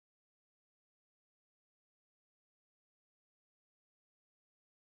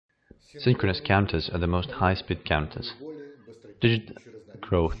Synchronous counters are the most high-speed counters. Digit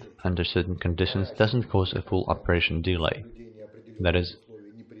growth under certain conditions doesn't cause a full operation delay. That is,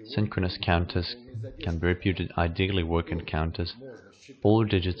 synchronous counters can be reputed ideally working counters, all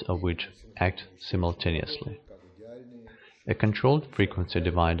digits of which act simultaneously. A controlled frequency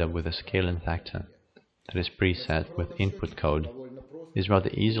divider with a scaling factor that is preset with input code is rather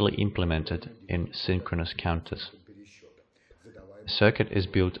easily implemented in synchronous counters. The circuit is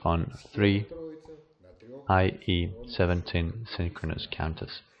built on 3 IE17 synchronous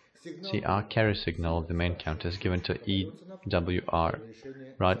counters. CR carry signal of the main counter is given to EWR,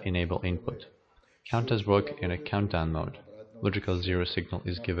 write enable input. Counters work in a countdown mode. Logical zero signal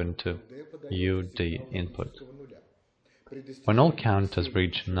is given to UD input. When all counters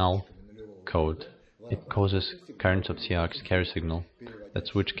reach null code, it causes currents of CR's carry signal that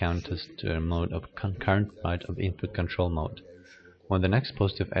switch counters to a mode of concurrent write of input control mode. When the next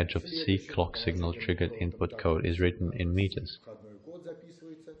positive edge of C clock signal triggered input code is written in meters,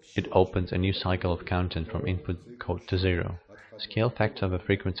 it opens a new cycle of counting from input code to 0. Scale factor of a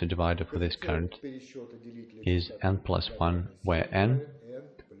frequency divider for this current is n+1, where n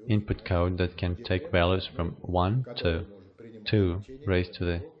input code that can take values from 1 to 2 raised to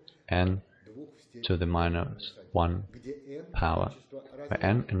the n to the -1 power, where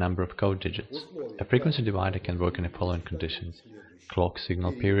n a number of code digits. A frequency divider can work in the following conditions. Clock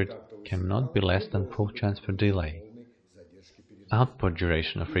signal period cannot be less than full transfer delay. Output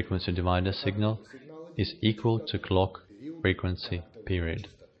duration of frequency divider signal is equal to clock frequency period.